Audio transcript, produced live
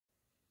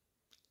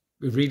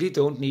We really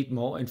don't need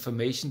more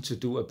information to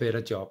do a better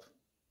job.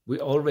 We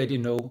already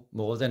know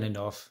more than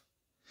enough.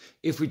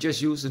 If we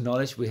just use the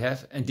knowledge we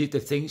have and did the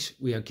things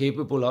we are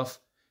capable of,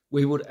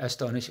 we would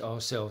astonish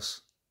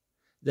ourselves.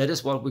 That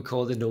is what we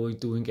call the knowing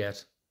doing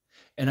at.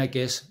 And I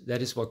guess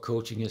that is what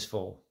coaching is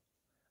for.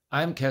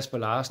 I'm Kasper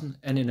Larsen,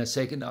 and in a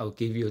second I'll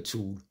give you a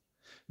tool.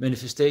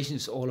 Manifestation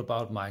is all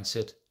about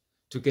mindset.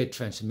 To get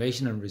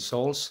transformation and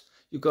results,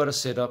 you gotta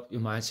set up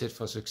your mindset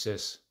for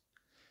success.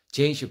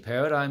 Change your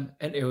paradigm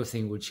and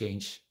everything will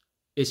change.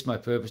 It's my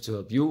purpose to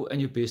help you and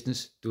your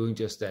business doing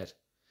just that.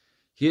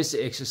 Here's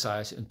the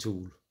exercise and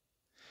tool.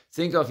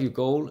 Think of your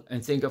goal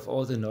and think of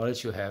all the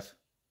knowledge you have.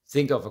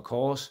 Think of a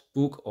course,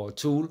 book or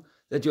tool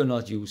that you're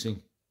not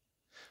using.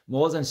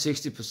 More than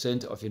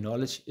 60% of your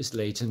knowledge is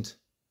latent.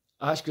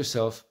 Ask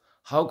yourself,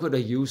 how could I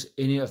use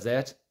any of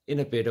that in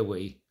a better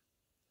way?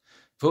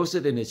 Post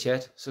it in the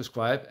chat,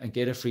 subscribe and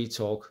get a free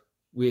talk.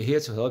 We are here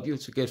to help you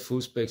to get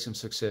full spectrum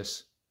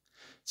success.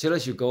 Tell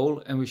us your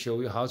goal and we show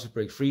you how to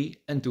break free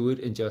and do it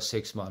in just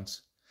 6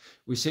 months.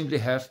 We simply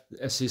have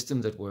a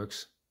system that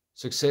works.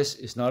 Success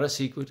is not a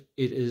secret,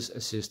 it is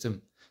a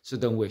system. So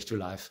don't waste your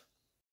life.